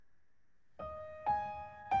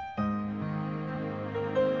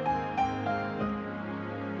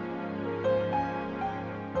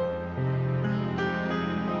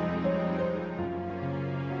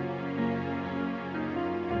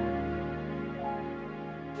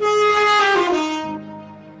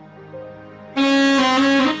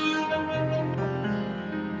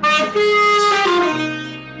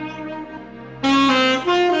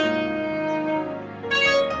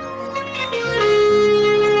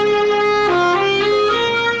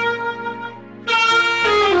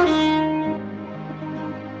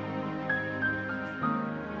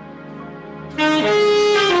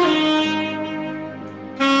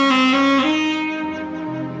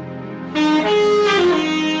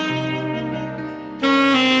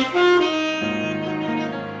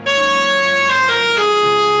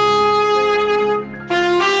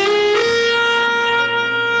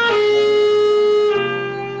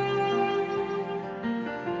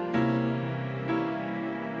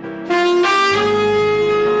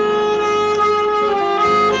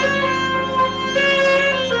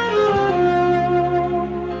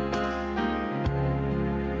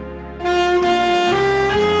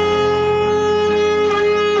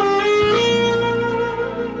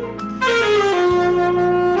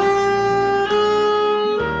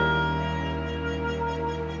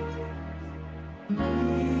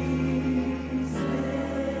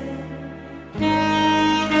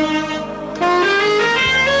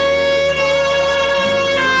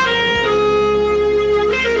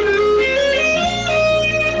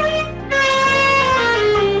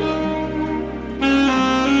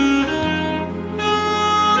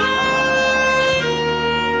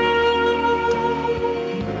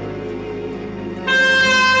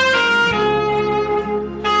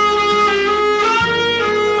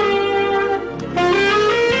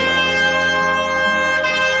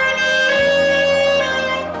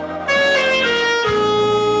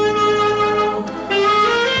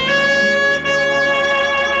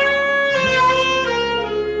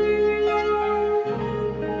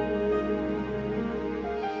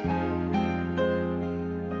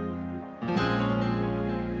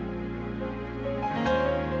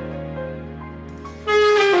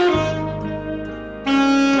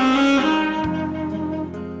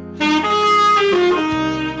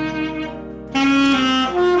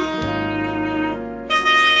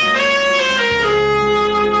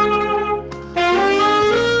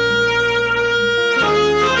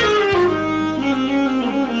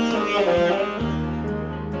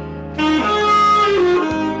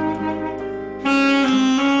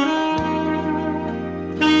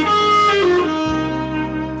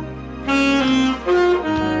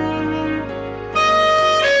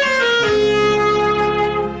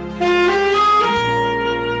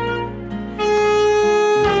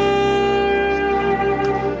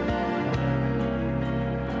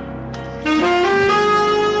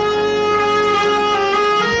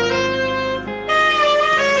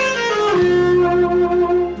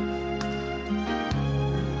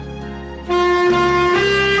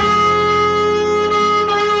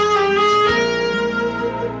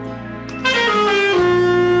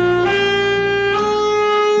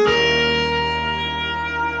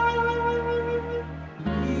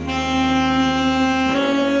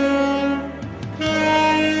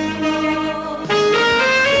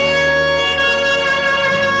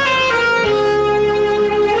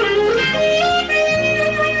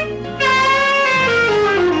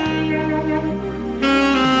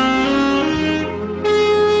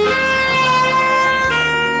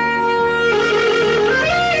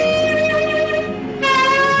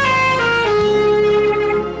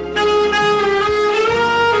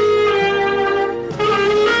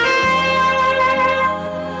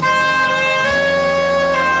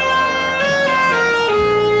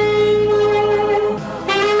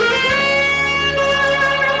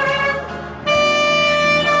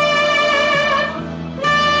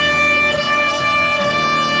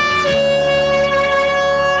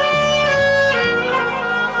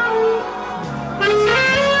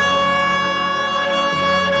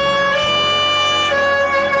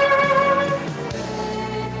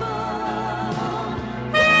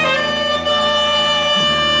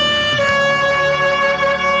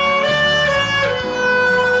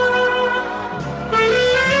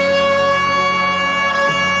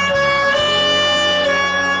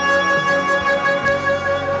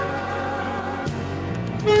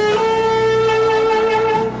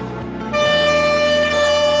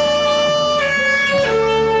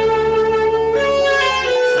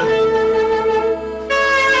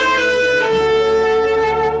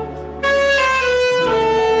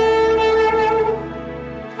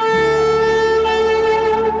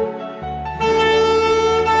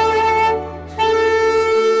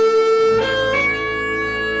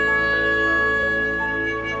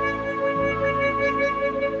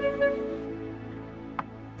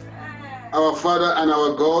and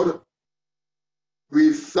our God,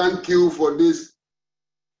 we thank you for this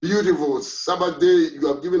beautiful Sabbath day you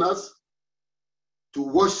have given us to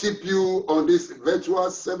worship you on this virtual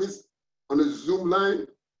service on the Zoom line.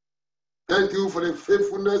 Thank you for the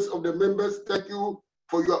faithfulness of the members. Thank you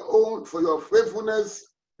for your faithfulness,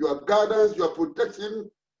 your guidance, your protection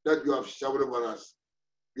that you have showered over us.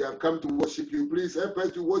 We have come to worship you. Please help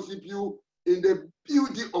us to worship you in the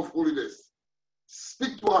beauty of holiness.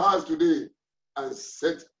 Speak to our hearts today and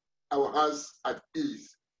set our hearts at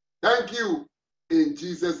ease. Thank you in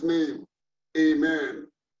Jesus' name. Amen.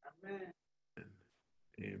 Amen.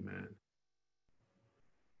 Amen.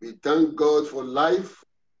 We thank God for life.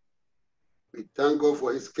 We thank God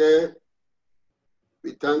for his care.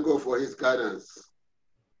 We thank God for his guidance.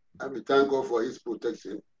 And we thank God for his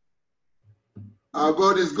protection. Our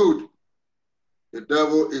God is good. The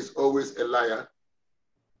devil is always a liar.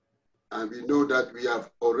 And we know that we have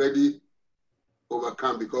already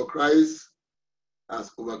overcome because Christ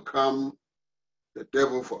has overcome the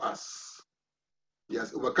devil for us. He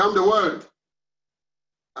has overcome the world.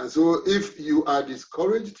 And so if you are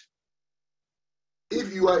discouraged,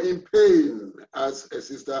 if you are in pain, as a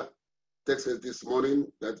sister texted this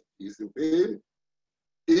morning that he's in pain,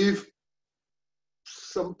 if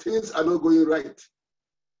some things are not going right,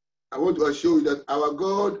 I want to assure you that our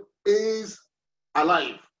God is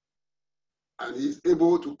alive and he is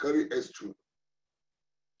able to carry us through.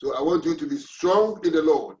 So I want you to be strong in the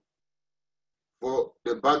Lord, for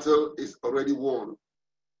the battle is already won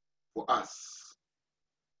for us.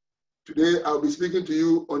 Today I'll be speaking to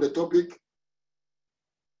you on the topic,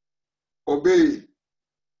 obey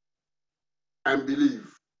and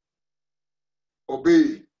believe.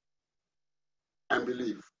 Obey and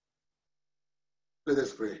believe. Let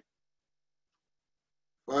us pray.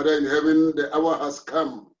 Father in heaven, the hour has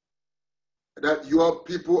come that your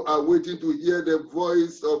people are waiting to hear the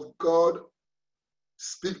voice of God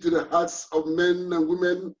speak to the hearts of men and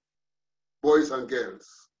women, boys and girls.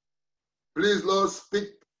 Please, Lord, speak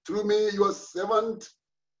through me, your servant,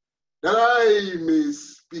 that I may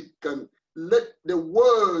speak, and let the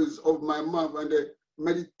words of my mouth and the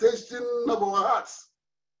meditation of our hearts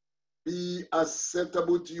be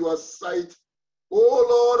acceptable to your sight, O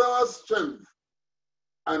Lord, our strength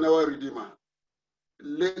and our Redeemer.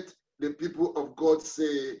 Let the people of God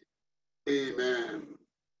say, Amen.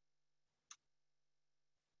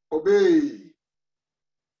 Obey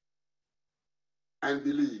and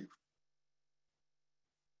believe.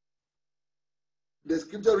 The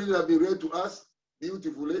scripture reading has been read to us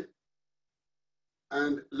beautifully,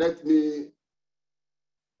 and let me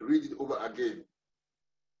read it over again.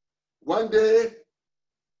 One day,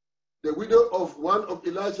 the widow of one of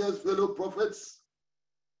Elisha's fellow prophets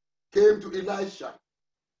came to Elisha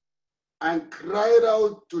and cried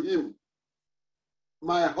out to him,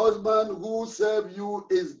 "My husband who served you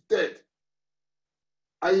is dead."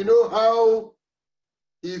 And you know how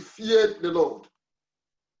he feared the Lord.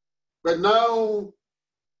 But now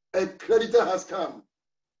a creditor has come,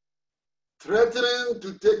 threatening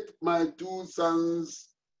to take my 2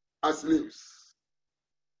 sons as slaves.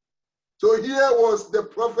 So here was the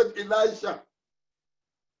prophet Elisha,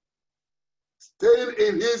 staying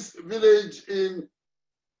in his village in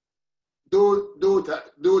Dothan.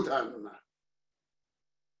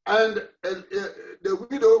 And the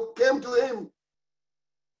widow came to him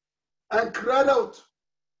and cried out,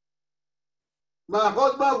 "My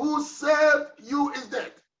husband who served you is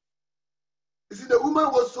dead." You see, the woman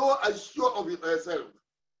was so assured of herself.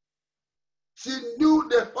 She knew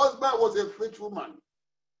the husband was a faithful man.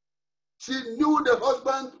 She knew the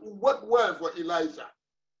husband worked well for Elijah.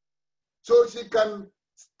 So she can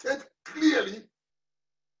state clearly,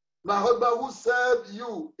 "My husband who served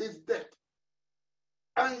you is dead."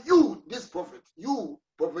 And you, this prophet, you,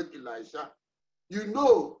 Prophet Elisha, you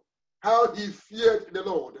know how he feared the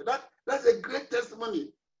Lord. That's a great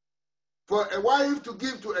testimony for a wife to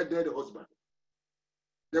give to a dead husband.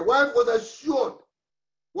 The wife was assured,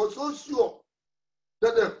 was so sure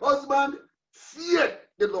that the husband feared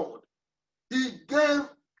the Lord. He gave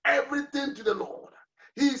everything to the Lord.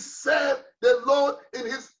 He served the Lord in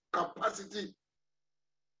his capacity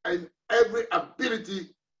and every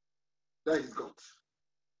ability that he's got.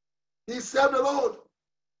 He served the Lord,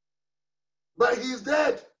 but he's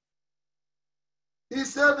dead. He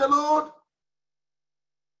served the Lord,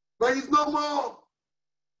 but he's no more.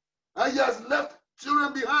 And he has left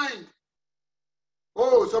children behind.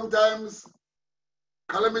 Oh, sometimes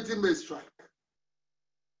calamity may strike.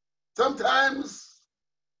 Sometimes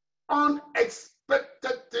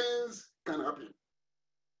unexpected things can happen.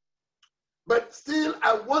 But still,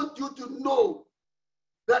 I want you to know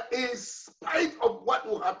that in spite of what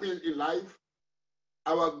will happen in life,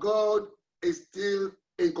 our God is still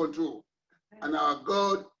in control. And our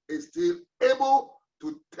God is still able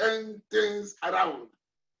to turn things around.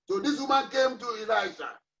 So this woman came to Elisha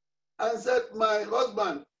and said, my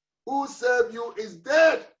husband who served you is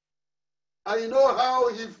dead. And you know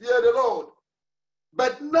how he feared the Lord.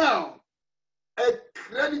 But now a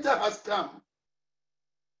creditor has come,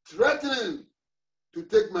 threatening to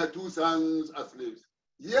take my 2 sons as slaves.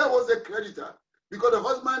 Here was a creditor. Because the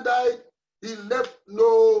husband died, he left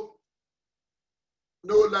no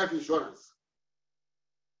life insurance.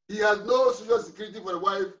 He had no social security for the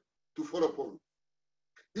wife to fall upon.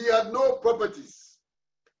 He had no properties.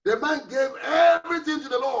 The man gave everything to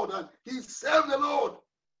the Lord and he served the Lord.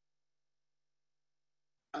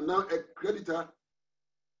 And now a creditor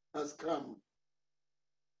has come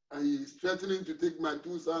and he is threatening to take my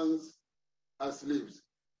 2 sons as slaves.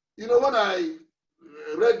 You know, when I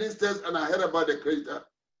read this text and I heard about the creditor,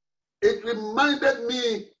 it reminded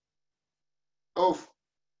me of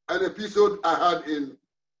an episode I had in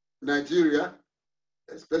Nigeria,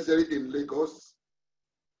 especially in Lagos.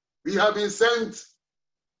 We have been sent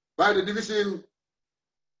by the division,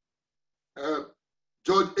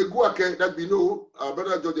 George Eguake, that we know, our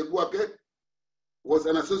brother George Eguake was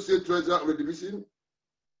an associate treasurer of the division,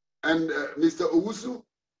 and Mr. Owusu,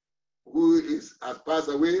 who has passed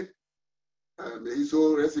away, may he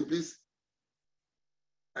so rest in peace,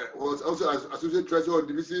 was also as associate treasurer of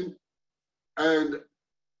the division, and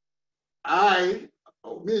the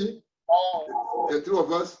 3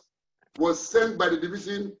 of us, was sent by the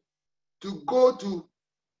division to go to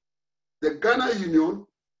the Ghana Union,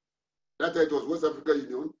 that time it was West Africa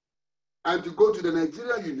Union, and to go to the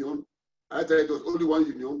Nigeria Union, that time it was only one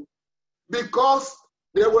union, because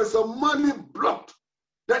there was some money blocked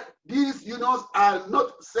that these unions are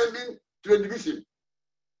not sending to the division.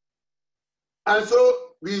 And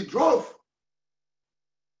so we drove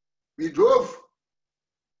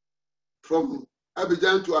from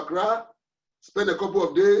Abidjan to Accra, spent a couple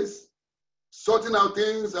of days sorting out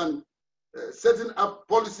things and setting up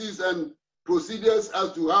policies and procedures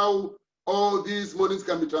as to how all these monies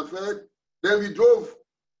can be transferred. Then we drove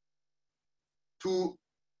to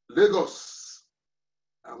Lagos.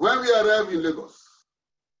 And when we arrived in Lagos,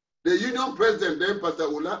 the union president, then Pastor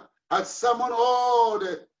Ola, had summoned all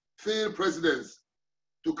the field presidents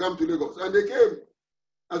to come to Lagos. And they came.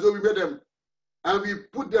 And so we met them. And we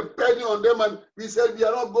put the penny on them and we said, we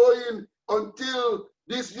are not going until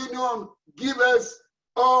this union give us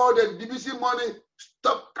all the division money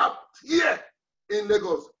stocked up here in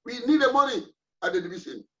Lagos. We need the money at the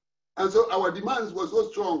division. And so our demands were so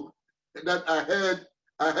strong that I heard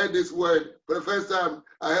this word for the first time.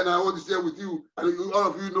 I want to share with you, and all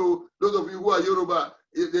of you know, those of you who are Yoruba,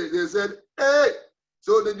 they said, hey,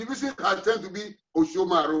 so the division has turned to be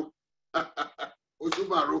Oshomaru.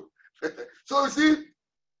 Oshomaru. So you see,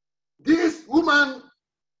 this woman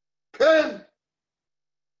came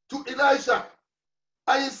to Elisha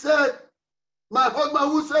and he said, my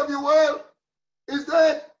husband who served you well is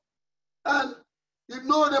dead. And you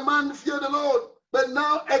know the man feared the Lord, but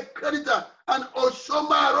now a creditor, an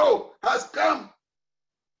Oshomaro, has come,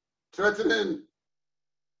 threatening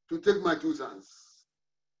to take my 2 sons.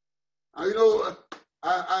 And you know,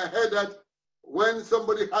 I heard that when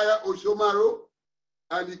somebody hire Oshomaro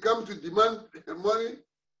and he comes to demand money,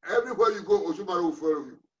 everywhere you go, Oshomaro will follow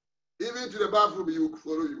you. Even to the bathroom, he will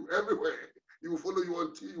follow you. Everywhere, he will follow you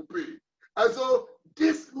until you pay. And so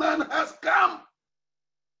this man has come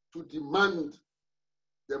to demand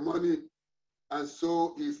the money, and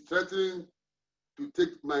so he's threatening to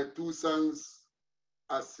take my 2 sons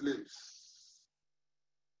as slaves.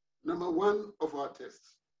 Number 1 of our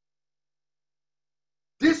tests.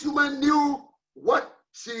 This woman knew what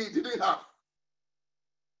she didn't have.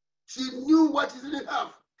 She knew what she didn't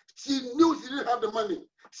have. She knew she didn't have the money.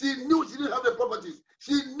 She knew she didn't have the properties.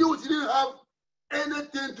 She knew she didn't have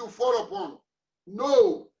anything to fall upon.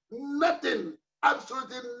 No, nothing,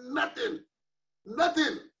 absolutely nothing.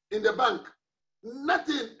 Nothing in the bank,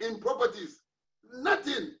 nothing in properties,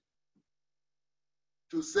 nothing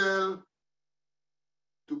to sell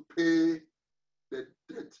to pay the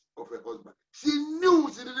debt of her husband. She knew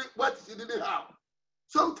what she didn't have.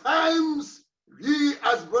 Sometimes we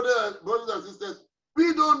as brothers and sisters,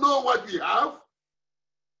 we don't know what we have.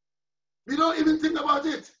 We don't even think about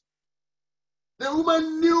it. The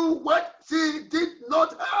woman knew what she did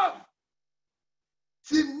not have.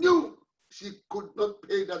 She knew she could not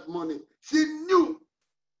pay that money. She knew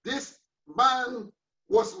this man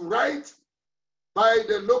was right by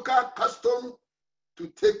the local custom to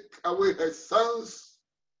take away her sons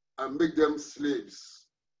and make them slaves.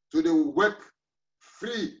 so they will work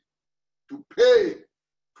free to pay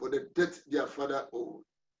for the debt their father owed.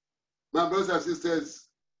 My brothers and sisters,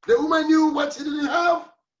 the woman knew what she didn't have,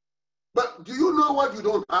 but do you know what you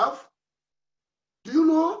don't have? Do you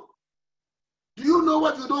know? Do you know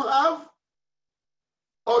what you don't have?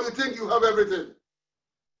 Or you think you have everything?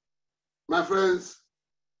 My friends,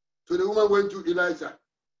 so the woman went to Elijah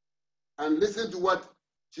and listened to what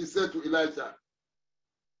she said to Elijah.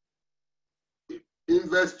 In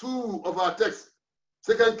verse 2 of our text,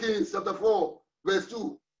 2 Kings chapter 4, verse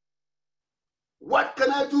 2. What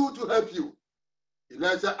can I do to help you?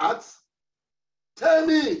 Elijah asks. Tell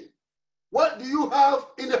me, what do you have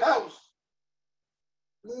in the house?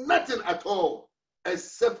 Nothing at all,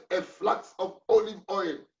 except a flask of olive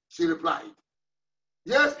oil, she replied.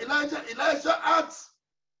 Yes, Elijah asks.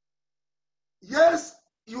 Yes,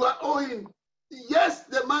 you are owing. Yes,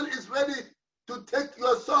 the man is ready to take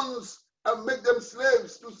your sons and make them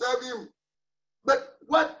slaves to serve him. But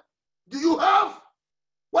what do you have?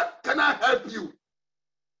 What can I help you?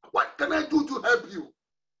 What can I do to help you?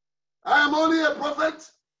 I am only a prophet.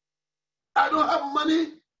 I don't have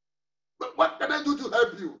money. But what can I do to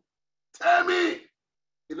help you? Tell me.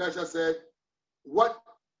 Elisha said, what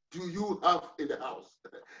do you have in the house?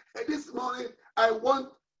 And this morning, I want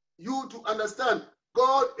you to understand,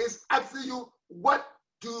 God is asking you, what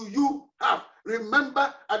do you have?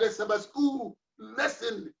 Remember at the Sabbath school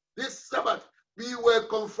lesson this Sabbath, we were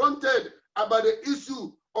confronted about the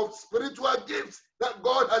issue of spiritual gifts that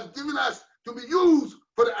God has given us to be used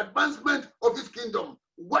for the advancement of his kingdom.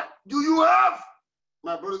 What do you have?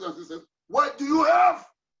 My brothers and sisters, what do you have?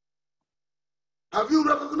 Have you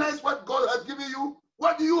recognized what God has given you?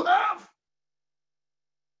 What do you have?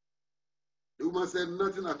 The woman said,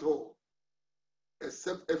 nothing at all,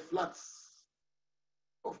 except a flask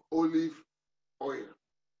of olive oil.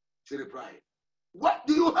 She replied, what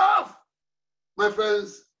do you have? My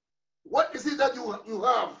friends, what is it that you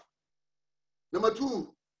have? Number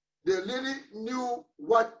two, the lady knew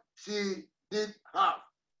what she did have.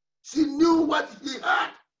 She knew what she had.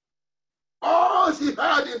 All she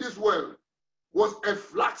had in this world was a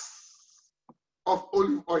flask of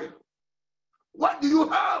olive oil. What do you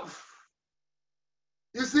have?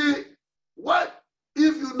 You see, what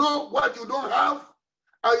if you know what you don't have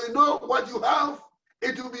and you know what you have,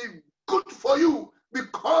 it will be good for you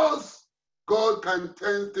because God can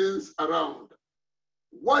turn things around.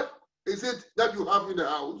 What is it that you have in the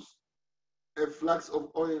house? A flask of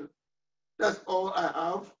oil. That's all I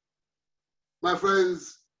have. My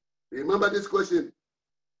friends, remember this question.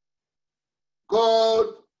 God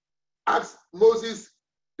asked Moses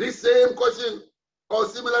this same question or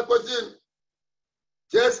similar question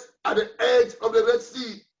just at the edge of the Red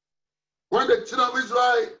Sea when the children of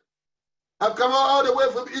Israel have come all the way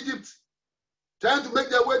from Egypt trying to make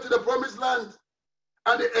their way to the promised land,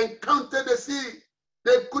 and they encountered the sea.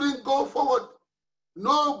 They couldn't go forward.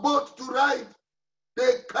 No boat to ride.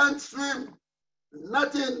 They can't swim.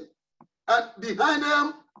 Nothing. And behind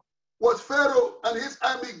them was Pharaoh and his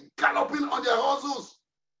army galloping on their horses,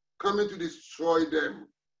 coming to destroy them.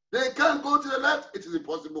 They can't go to the left, it is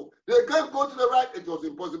impossible. They can't go to the right, it was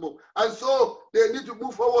impossible. And so they need to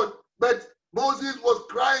move forward. But Moses was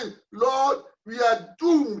crying, Lord, we are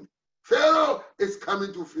doomed. Pharaoh is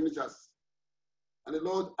coming to finish us. And the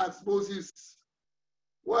Lord asked Moses,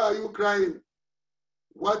 why are you crying?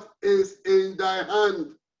 What is in thy hand?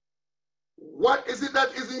 What is it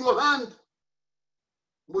that is in your hand?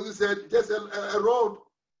 Moses said, just a rod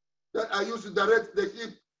that I used to direct the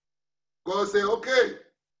sheep. God said, okay,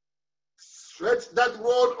 stretch that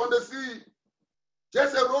rod on the sea.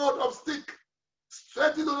 Just a rod of stick.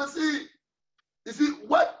 Stretch it on the sea. You see,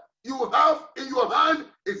 what you have in your hand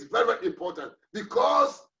is very, very important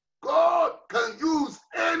because God can use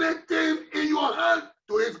anything in your hand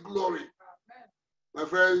to his glory. Amen. My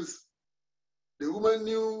friends, the woman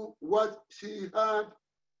knew what she had.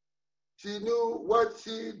 She knew what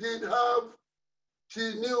she did have.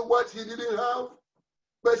 She knew what she didn't have.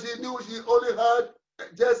 But she knew she only had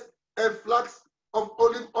just a flask of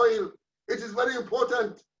olive oil. It is very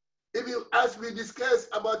important. Even as we discuss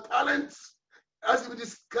about talents, as we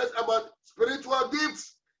discuss about spiritual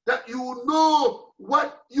gifts, that you know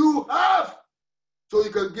what you have so you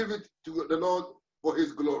can give it to the Lord for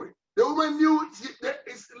his glory. The woman knew that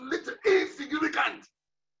is little insignificant.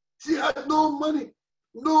 She had no money,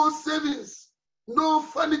 no savings, no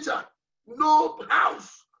furniture, no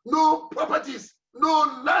house, no properties,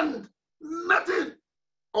 no land, nothing.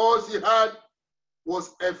 All she had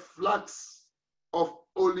was a flask of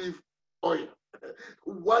olive oil.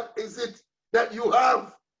 What is it that you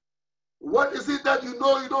have? What is it that you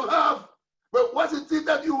know you don't have? But what is it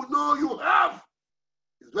that you know you have?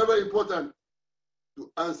 It's very, very important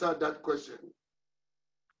to answer that question.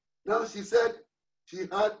 Now she said she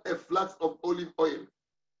had a flask of olive oil.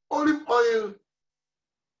 Olive oil,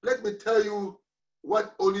 let me tell you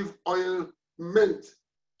what olive oil meant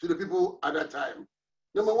to the people at that time.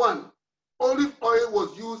 Number one, olive oil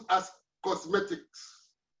was used as cosmetics.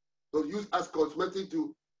 It was used as cosmetic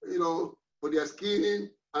to, for their skin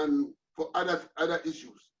and for other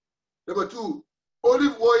issues. Number two,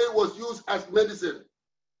 olive oil was used as medicine.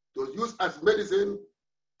 It was used as medicine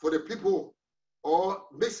for the people or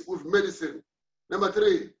mixed with medicine. Number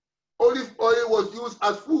three, olive oil was used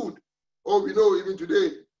as food. Oh, we know even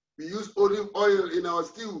today, we use olive oil in our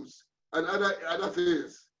stews and other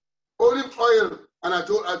things. Olive oil, and I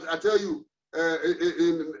tell you,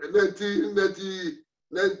 in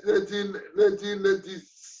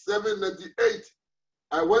 1997, 98,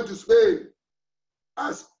 I went to Spain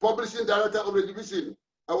as publishing director of the division.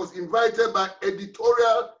 I was invited by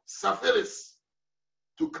Editorial Safiris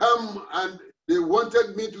to come, and they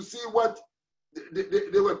wanted me to see what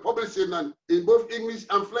they were publishing and in both English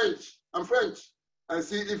and French, and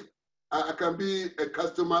see if I can be a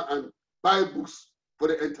customer and buy books for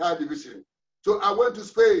the entire division. So I went to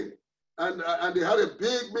Spain, and they had a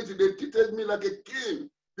big meeting. They treated me like a king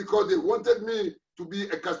because they wanted me to be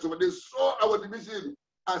a customer. They saw our division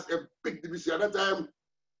as a big division. At that time,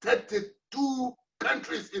 32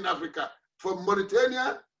 countries in Africa, from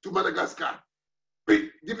Mauritania to Madagascar.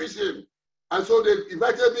 Big division. And so they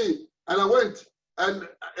invited me, and I went. And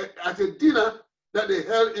at a dinner that they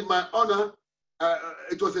held in my honor,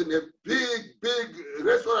 it was in a big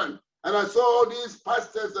restaurant. And I saw all these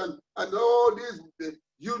pastors and all these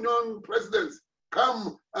union presidents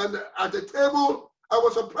come. And at the table, I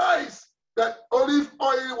was surprised that olive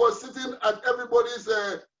oil was sitting at everybody's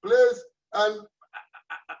place. And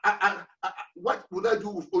what would I do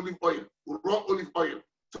with olive oil, raw olive oil?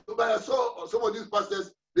 So but I saw some of these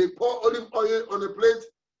pastors, they pour olive oil on a plate,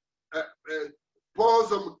 pour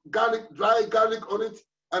some garlic, dry garlic on it,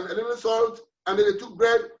 and a little salt, and then they took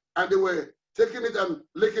bread and they were taking it and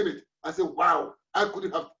licking it. I said, wow, I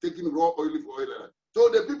couldn't have taken raw olive oil. So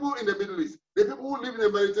the people in the Middle East, the people who live in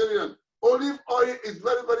the Mediterranean, olive oil is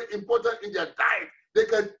very, very important in their diet. They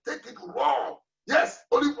can take it raw. Yes,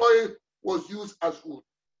 olive oil was used as food.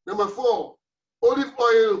 Number four, olive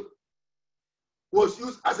oil was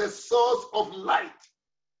used as a source of light.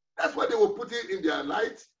 That's why they were putting in their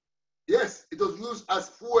light. Yes, it was used as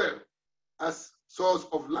fuel, as source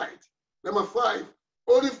of light. Number five,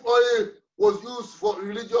 olive oil was used for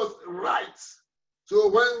religious rites. So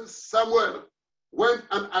when Samuel went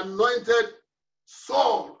and anointed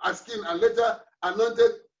Saul as king and later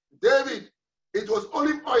anointed David, it was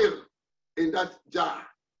olive oil in that jar,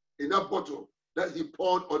 in that bottle that he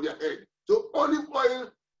poured on their head. So olive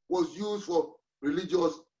oil was used for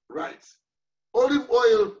religious rites. Olive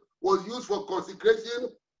oil was used for consecration,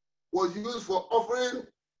 was used for offering,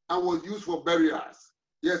 and was used for burials.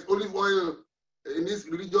 Yes, olive oil in this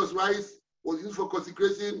religious rites was used for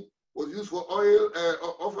consecration, was used for oil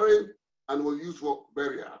offering, and was used for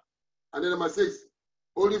burial. And then number six,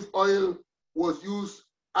 olive oil was used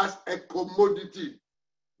as a commodity.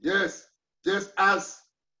 Yes, just as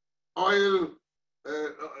oil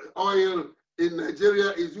in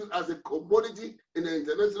Nigeria is used as a commodity in the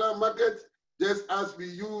international market, just as we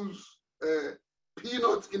use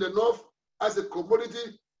peanuts in the north as a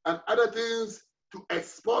commodity and other things to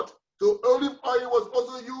export. So olive oil was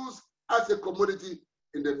also used as a commodity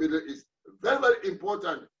in the Middle East. Very, very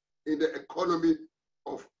important in the economy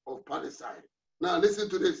of Palestine. Now listen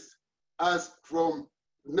to this, as from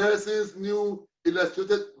Nelson's New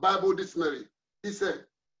Illustrated Bible Dictionary. He said,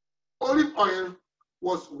 olive oil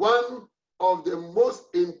was one of the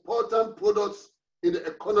most important products in the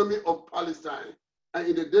economy of Palestine and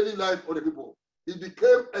in the daily life of the people. It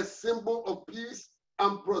became a symbol of peace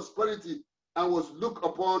and prosperity and was looked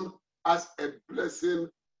upon as a blessing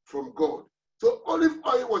from God. So olive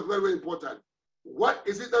oil was very, very important. What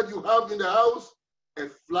is it that you have in the house? A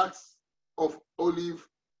flask of olive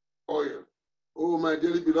oil. Oh, my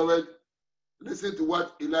dearly beloved, listen to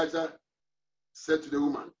what Elijah said to the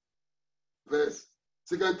woman. Verse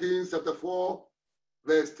 2 Kings chapter 4,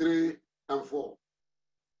 verse 3 and 4.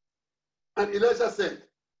 And Elijah said,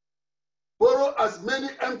 borrow as many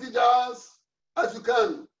empty jars as you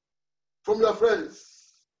can from your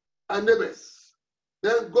friends and neighbors.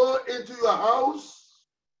 Then go into your house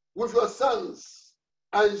with your sons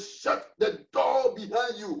and shut the door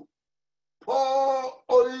behind you. Pour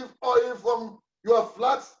olive oil from your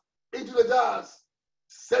flask into the jars,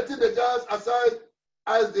 setting the jars aside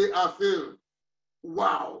as they are filled.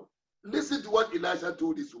 Wow. listen to what Elisha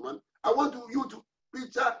told this woman. I want you to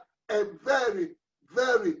picture a very,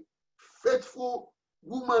 very faithful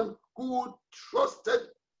woman who trusted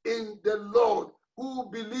in the Lord, who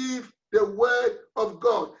believed the word of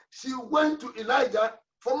God. She went to Elijah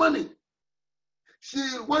for money. She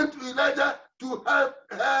went to Elijah to help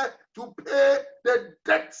her to pay the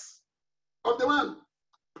debts of the man.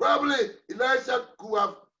 Probably Elijah could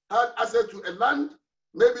have had access to a land,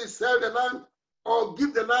 maybe sell the land or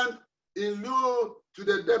give the land in lieu to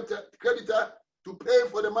the debtor, creditor to pay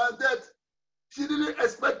for the man's debt. She didn't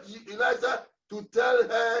expect Elijah to tell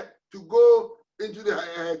her to go into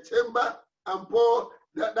the chamber and pour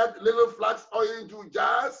that little flax oil into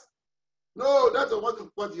jars. No, that's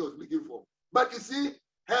what he was looking for. But you see,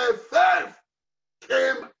 her faith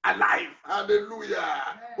came alive.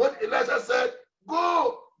 Hallelujah. What Elijah said,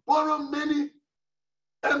 go borrow many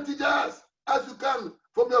empty jars as you can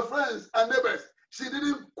from your friends and neighbors. She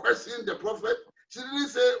didn't question the prophet. She didn't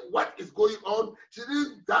say what is going on. She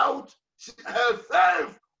didn't doubt. Her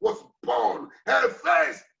faith was born. Her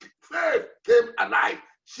faith came alive.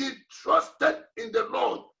 She trusted in the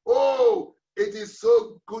Lord. Oh, it is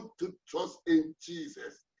so good to trust in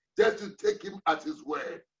Jesus, just to take him at his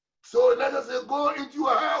word. So let us say, go into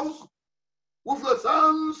your house with your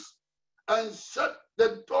sons and shut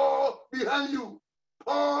the door behind you.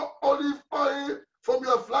 Pour olive oil from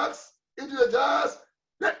your flax into the jars.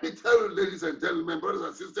 Let me tell you, ladies and gentlemen, brothers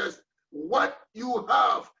and sisters, what you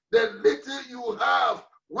have, the little you have,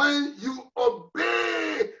 when you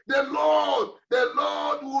obey the Lord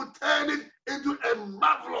will turn it into a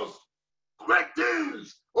marvelous, great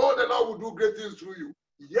things. Oh, the Lord will do great things through you.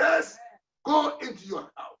 Yes, go into your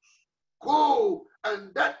house. Go,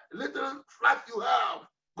 and that little flax you have,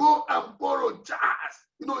 go and borrow jars.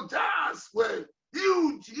 You know, jars were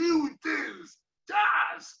huge, huge things.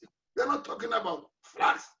 Jars. We're not talking about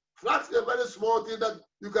flax. Flax is a very small thing that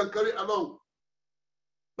you can carry along.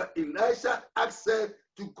 But Elisha asked her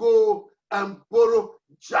to go and borrow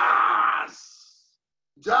jars.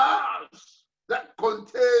 Jars that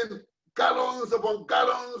contain gallons upon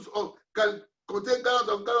gallons of, can contain gallons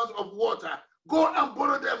and gallons of water. Go and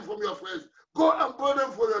borrow them from your friends. Go and borrow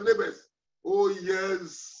them for your neighbors. Oh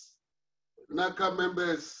yes, NACA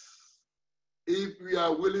members, if we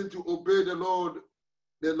are willing to obey the Lord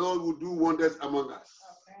will do wonders among us.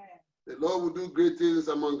 Okay. The Lord will do great things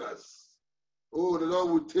among us. Oh, the Lord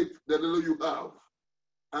will take the little you have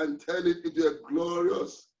and turn it into a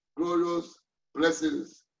glorious, glorious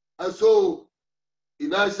blessings. And so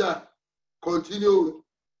Elisha continued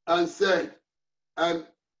and said, and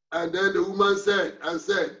then the woman said,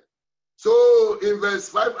 so in verse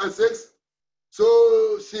 5 and 6,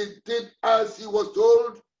 so she did as she was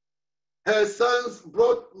told. Her sons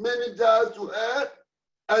brought many jars to her,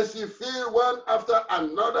 and she filled one after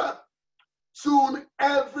another. Soon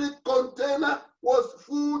every container was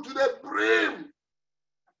full to the brim.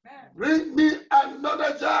 Amen. Bring me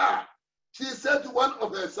another jar, she said to one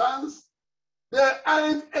of her sons. There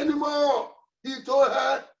ain't any more, he told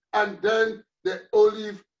her, and then the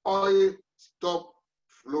olive oil stopped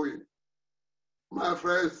flowing. My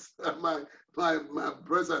friends, my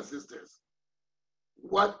brothers and sisters,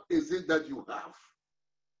 what is it that you have?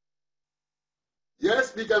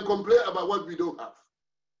 Yes, we can complain about what we don't have.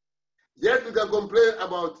 Yes, we can complain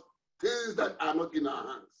about things that are not in our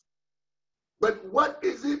hands. But what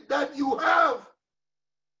is it that you have?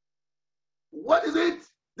 What is it?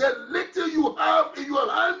 The little you have in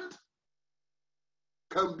your hand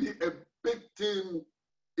can be a big thing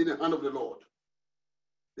in the hand of the Lord.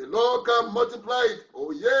 The Lord can multiply it,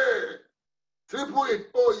 oh yeah. Triple it,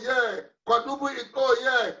 oh yeah. Quadruple it, oh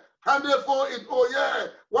yeah. 100-fold it, oh yeah.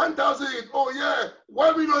 1,000 it, oh yeah.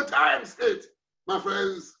 1 million times it. My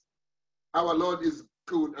friends, our Lord is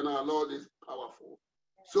good and our Lord is powerful.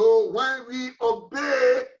 So when we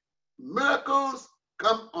obey, miracles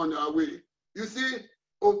come on our way. You see,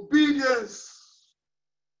 obedience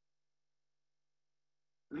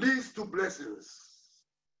leads to blessings.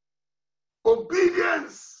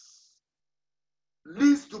 Obedience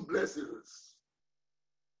leads to blessings.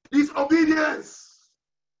 Disobedience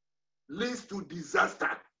leads to disaster.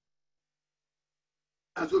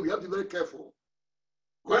 And so we have to be very careful.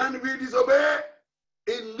 When we disobey,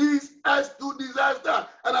 it leads us to disaster.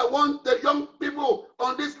 And I want the young people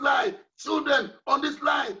on this line, children on this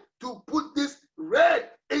line, to put this right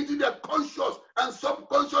into their conscious and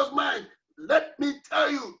subconscious mind. Let me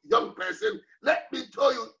tell you, young person, let me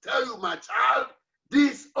tell you, my child,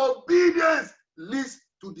 disobedience leads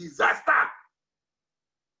to disaster.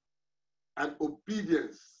 And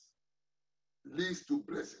obedience leads to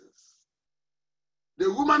blessings.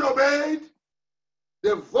 The woman obeyed,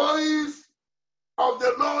 the voice of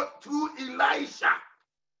the Lord through Elisha.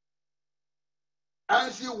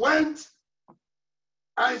 And she went,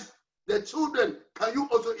 and the children, can you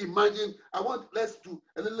also imagine? Let's do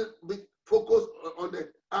a little bit focus on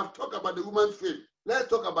I've talked about the woman's faith. Let's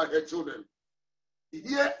talk about her children.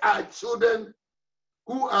 Here are children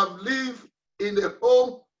who have lived in a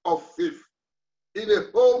home of faith, in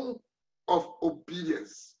a home of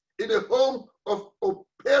obedience, in a home of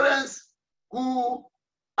parents who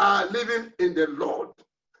are living in the Lord.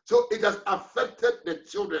 So it has affected the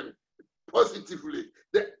children positively.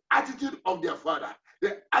 The attitude of their father,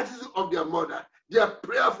 the attitude of their mother, their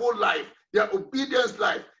prayerful life, their obedience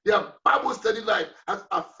life, their Bible study life has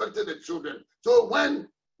affected the children. So when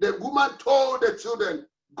the woman told the children,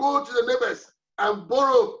 go to the neighbors and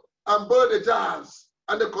borrow the jars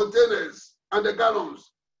and the containers and the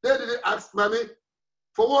gallons, they didn't ask, Mommy,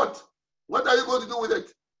 for what? What are you going to do with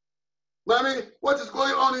it? Mommy, what is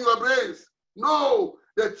going on in your brains? No,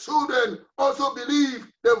 the children also believe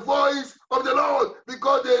the voice of the Lord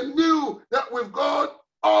because they knew that with God,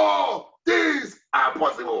 all things are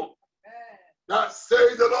possible. That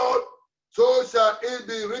says the Lord, so shall it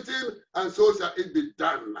be written and so shall it be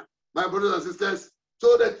done. My brothers and sisters,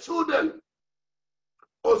 so the children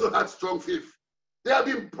also had strong faith. They have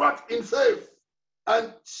been brought in faith.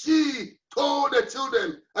 And she told the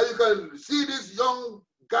children, and you can see these young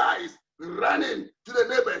guys running to the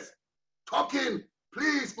neighbors, talking,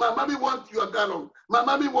 please, my mommy wants your gallon. My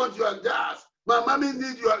mommy wants your jars. My mommy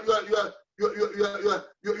needs your gallons.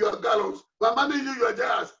 My mommy needs your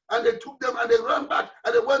jars. And they took them and they ran back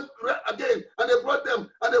and they went again and they brought them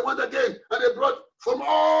and they went again and they brought from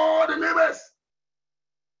all the neighbors.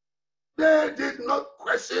 They did not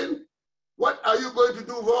question, what are you going to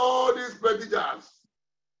do with all these plenty jars?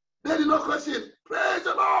 They did not question. Praise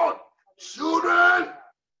the Lord. Children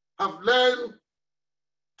have learned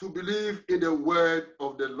to believe in the word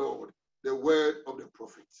of the Lord, the word of the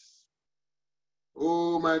prophets.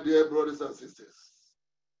 Oh, my dear brothers and sisters,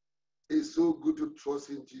 it's so good to trust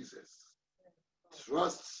in Jesus.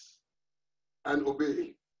 Trust and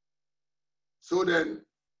obey. So then,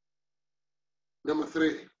 number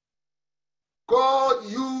 3, God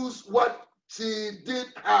used what she did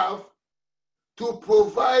have to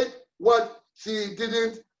provide what she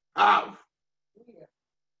didn't have.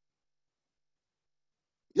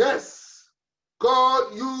 Yes,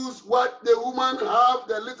 God used what the woman had,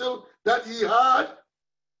 the little that he had,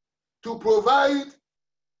 to provide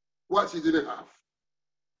what she didn't have.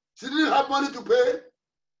 She didn't have money to pay,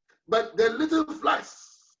 but the little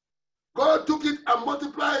flax, God took it and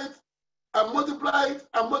multiplied and multiplied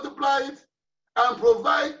and multiplied and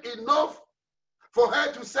provide enough for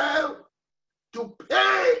her to sell, to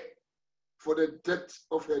pay for the debt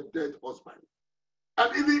of her dead husband.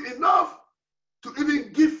 And even enough to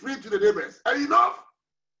even give free to the neighbors, and enough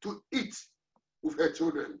to eat with her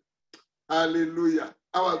children. Hallelujah.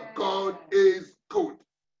 Our God is good.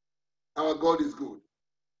 Our God is good.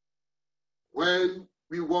 When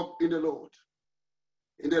we walk in the Lord,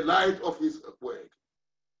 in the light of his word,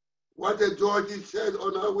 what a joy he shed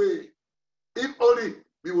on our way. If only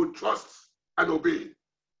we would trust and obey.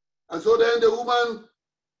 And so then the woman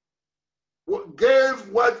gave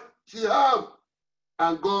what she had,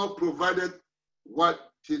 and God provided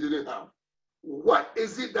what she didn't have. What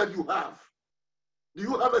is it that you have? Do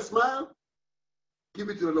you have a smile? Give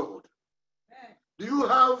it to the Lord. Do you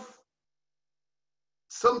have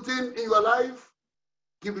something in your life?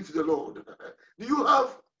 Give it to the Lord. Do you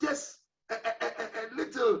have just a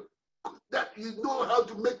little that you know how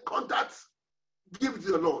to make contacts? Give it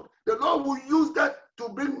to the Lord. The Lord will use that to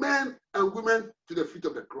bring men and women to the feet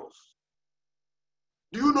of the cross.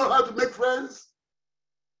 Do you know how to make friends?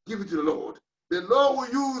 Give it to the Lord. The Lord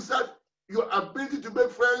will use that, your ability to make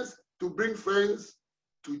friends, to bring friends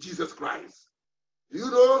to Jesus Christ. Do you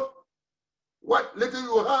know what little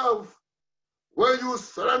you have? When you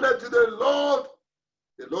surrender to the Lord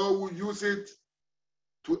will use it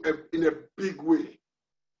in a big way.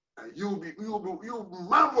 And you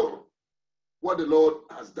marvel what the Lord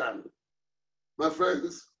has done. My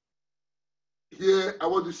friends, here I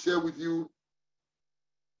want to share with you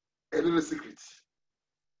a little secret.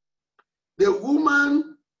 The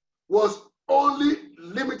woman was only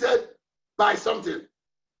limited by something.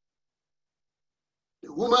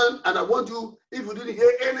 The woman, and I want you, if you didn't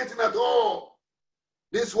hear anything at all,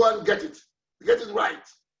 this one, get it right.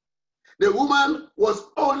 The woman was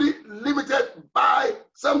only limited by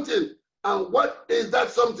something. And what is that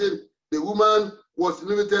something? The woman was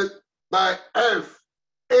limited by faith.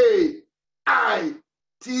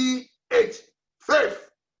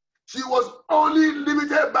 Faith. She was only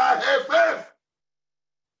limited by her faith.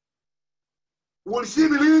 Will she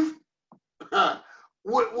believe?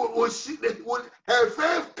 Will her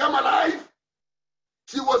faith come alive?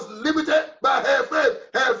 She was limited by her faith.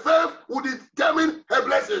 Her faith would determine her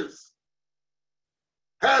blessings.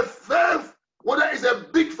 Her faith, whether it's a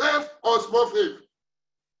big faith or small faith.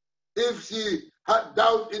 If she had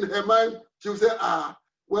doubt in her mind, she would say,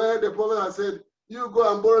 well, the prophet has said, you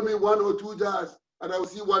go and borrow me 1 or 2 jars, and I will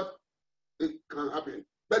see what it can happen.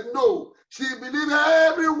 But no, she believed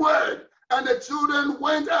every word, and the children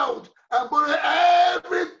went out and borrowed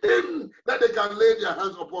everything that they can lay their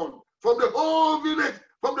hands upon. From the whole village,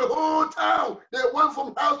 from the whole town, they went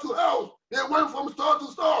from house to house. They went from store to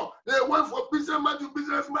store. They went from businessman to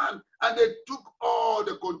businessman, and they took all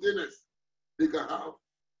the containers they can have.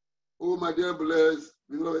 Oh, my dear blessed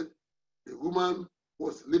beloved, the woman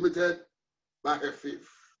was limited by her faith.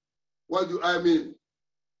 What do I mean?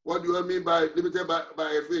 What do I mean by limited by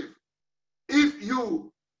her faith? If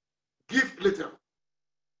you give little,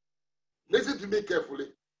 listen to me carefully.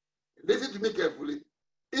 Listen to me carefully.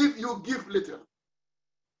 If you give little,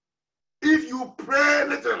 if you pray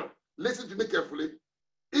little, listen to me carefully.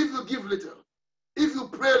 If you give little, if you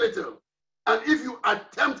pray little, and if you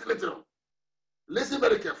attempt little, listen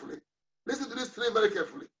very carefully. Listen to this 3 very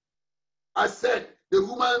carefully. I said the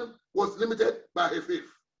woman was limited by her faith.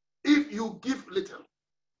 If you give little,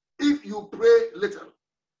 if you pray little,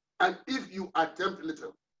 and if you attempt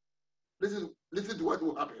little, listen to what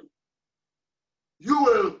will happen. You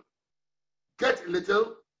will get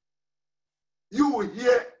little, you will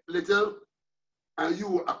hear little, and you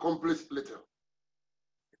will accomplish little.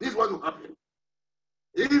 This is what will happen.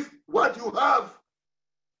 If what you have,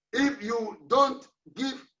 if you don't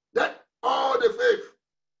give that all the faith,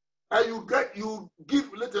 and you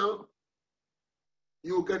give little,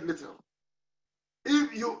 you get little.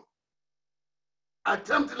 If you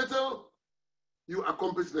attempt little, you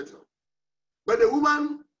accomplish little. But the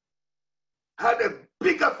woman had a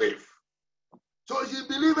bigger faith. So she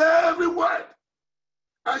believed every word.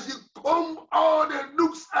 And she combed all the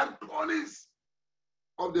nooks and corners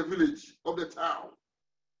of the village, of the town.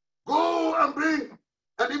 Go and bring.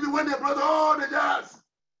 And even when they brought all the jars,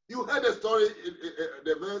 you heard the story in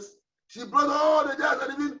the verse. She brought all the jars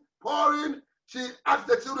and even pouring, she asked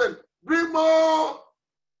the children, bring more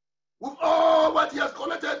with all what he has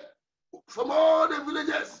collected from all the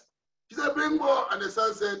villages. She said, bring more. And the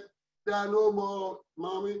son said, there are no more,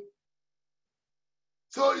 mommy.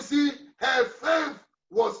 So you see, her faith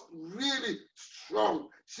was really strong.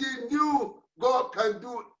 She knew God can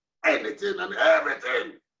do anything and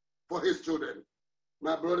everything for his children.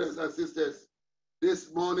 My brothers and sisters,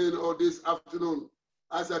 this morning or this afternoon,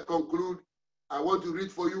 as I conclude, I want to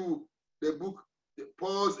read for you the book,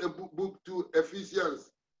 Paul's book to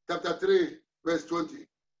Ephesians, chapter 3, verse 20.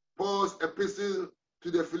 Paul's epistle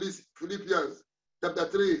to the Philippians, chapter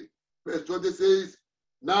 3, verse 20 says,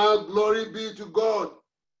 now glory be to God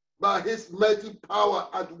by his mighty power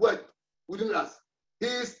at work within us. He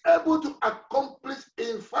is able to accomplish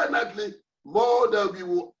infinitely more than we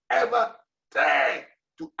will ever dare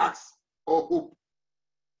to ask or hope.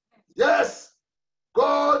 Yes,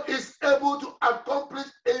 God is able to accomplish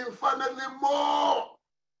infinitely more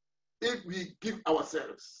if we give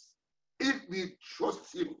ourselves, if we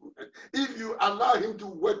trust him, if you allow him to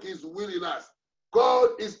work his will in us. God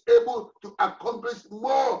is able to accomplish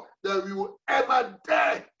more than we will ever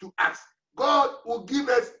dare to ask. God will give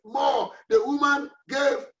us more. The woman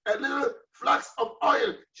gave a little flask of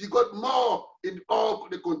oil. She got more in all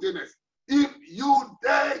the containers. If you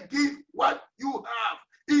dare give what you have,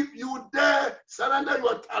 if you dare surrender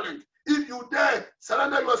your talent, if you dare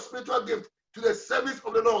surrender your spiritual gift to the service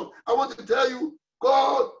of the Lord, I want to tell you,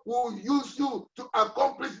 God will use you to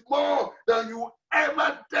accomplish more than you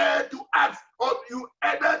ever dare to ask, or you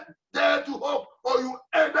ever dare to hope, or you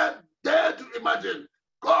ever dare to imagine.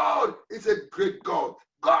 God is a great God.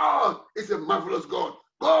 God is a marvelous God.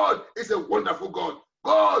 God is a wonderful God.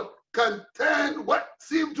 God can turn what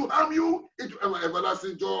seemed to harm you into an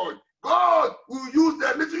everlasting joy. God will use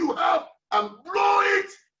the little you have and blow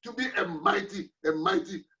it to be a mighty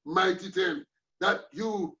thing that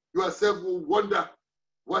you yourself will wonder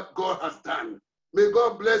what God has done. May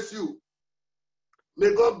God bless you.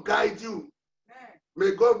 May God guide you.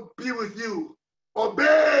 May God be with you.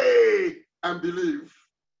 Obey and believe.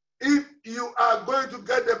 If you are going to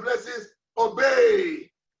get the blessings, obey.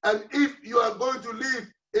 And if you are going to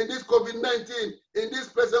live in this COVID-19, in this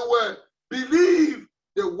present world, believe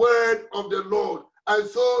the word of the Lord, and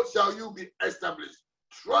so shall you be established.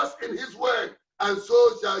 Trust in his word, and so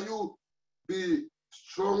shall you be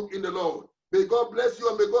strong in the Lord. May God bless you,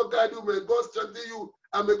 and may God guide you, may God strengthen you,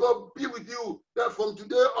 and may God be with you, that from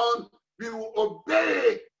today on, we will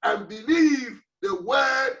obey and believe the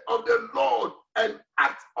word of the Lord and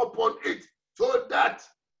act upon it, so that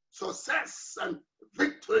success and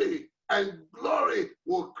victory and glory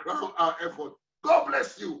will crown our effort. God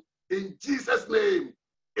bless you. In Jesus' name,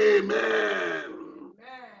 amen.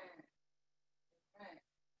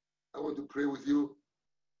 I want to pray with you.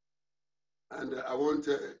 And I want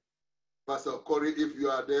Pastor Corey, if you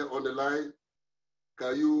are there on the line,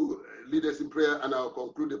 can you lead us in prayer, and I'll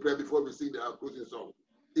conclude the prayer before we sing our closing song,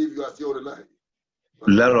 if you are still on the line.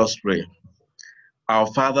 Let us pray. Our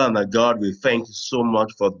Father and our God, we thank you so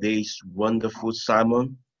much for this wonderful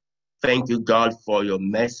sermon. Thank you, God, for your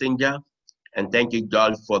messenger, and thank you,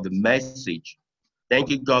 God, for the message. Thank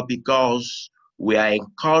you, God, because we are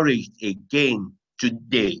encouraged again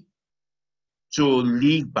today to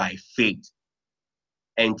live by faith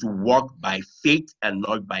and to walk by faith and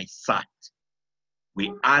not by sight.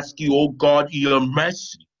 We ask you, oh God, in your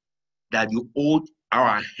mercy, that you hold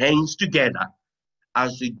our hands together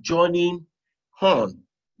as we journey on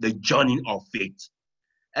the journey of faith.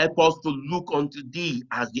 Help us to look unto thee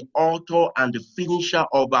as the author and the finisher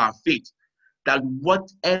of our faith, that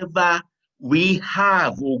whatever we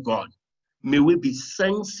have, oh God, may we be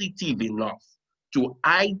sensitive enough to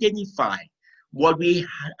identify what we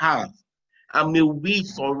have, and may we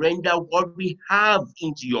surrender what we have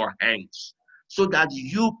into your hands, so that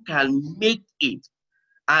you can make it,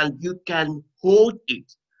 and you can hold it,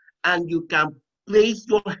 and you can place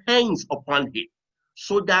your hands upon it,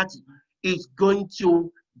 so that it's going to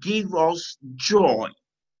give us joy.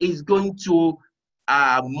 It's going to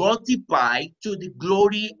multiply to the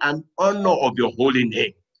glory and honor of your holy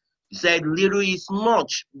name. He said, little is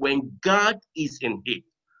much when God is in it.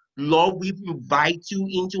 Lord, we invite you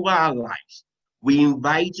into our lives. We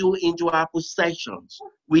invite you into our possessions.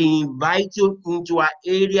 We invite you into our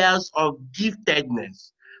areas of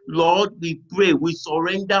giftedness. Lord, we pray, we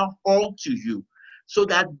surrender all to you, so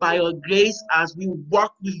that by your grace, as we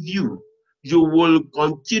walk with you, you will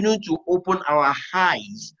continue to open our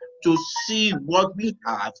eyes to see what we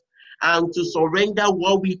have and to surrender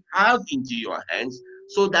what we have into your hands,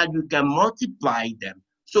 so that you can multiply them,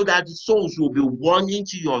 so that souls will be won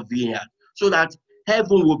into your vineyard, so that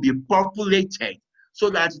heaven will be populated, so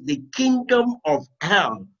that the kingdom of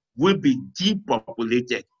hell will be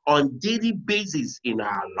depopulated on daily basis in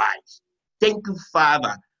our lives. Thank you,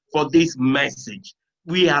 Father, for this message.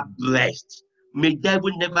 We are blessed. May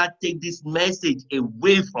devil never take this message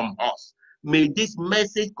away from us. May this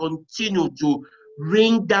message continue to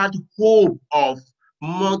bring that hope of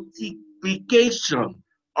multiplication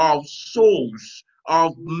of souls,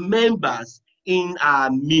 of members in our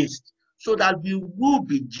midst, so that we will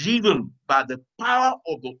be driven by the power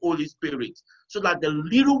of the Holy Spirit, so that the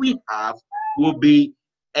little we have will be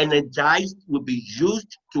energized, will be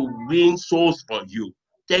used to win souls for you.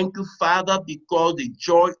 Thank you, Father, because the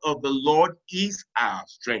joy of the Lord is our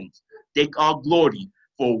strength. Take our glory,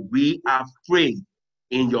 for we have prayed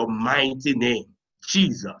in your mighty name,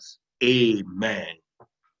 Jesus. Amen.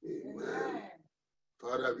 Amen.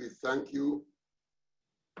 Father, we thank you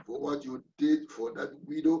for what you did for that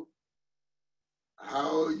widow,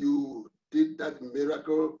 how you did that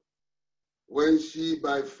miracle when she,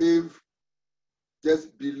 by faith,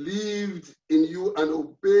 just believed in you and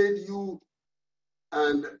obeyed you,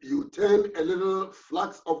 and you turned a little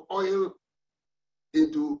flask of oil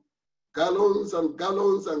into gallons and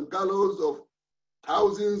gallons and gallons of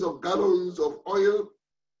thousands of gallons of oil,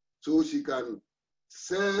 so she can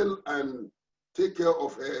sell and take care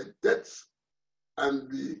of her debts and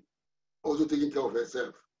be also taking care of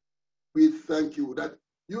herself. We thank you that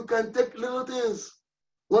you can take little things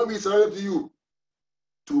when we surrender to you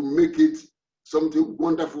to make it something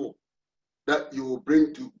wonderful that you will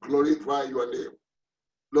bring to glorify your name.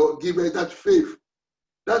 Lord, give us that faith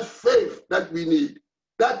that we need,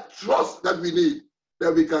 that trust that we need,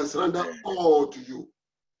 that we can surrender all to you.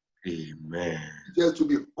 Amen. Teach us to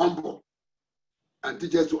be humble and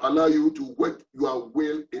teach us to allow you to work your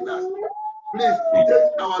will in us. Please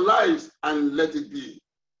take our lives and let it be.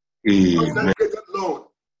 Amen. Lord,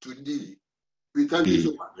 to thee. We thank you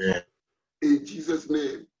so much. In Jesus'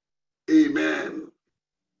 name, amen.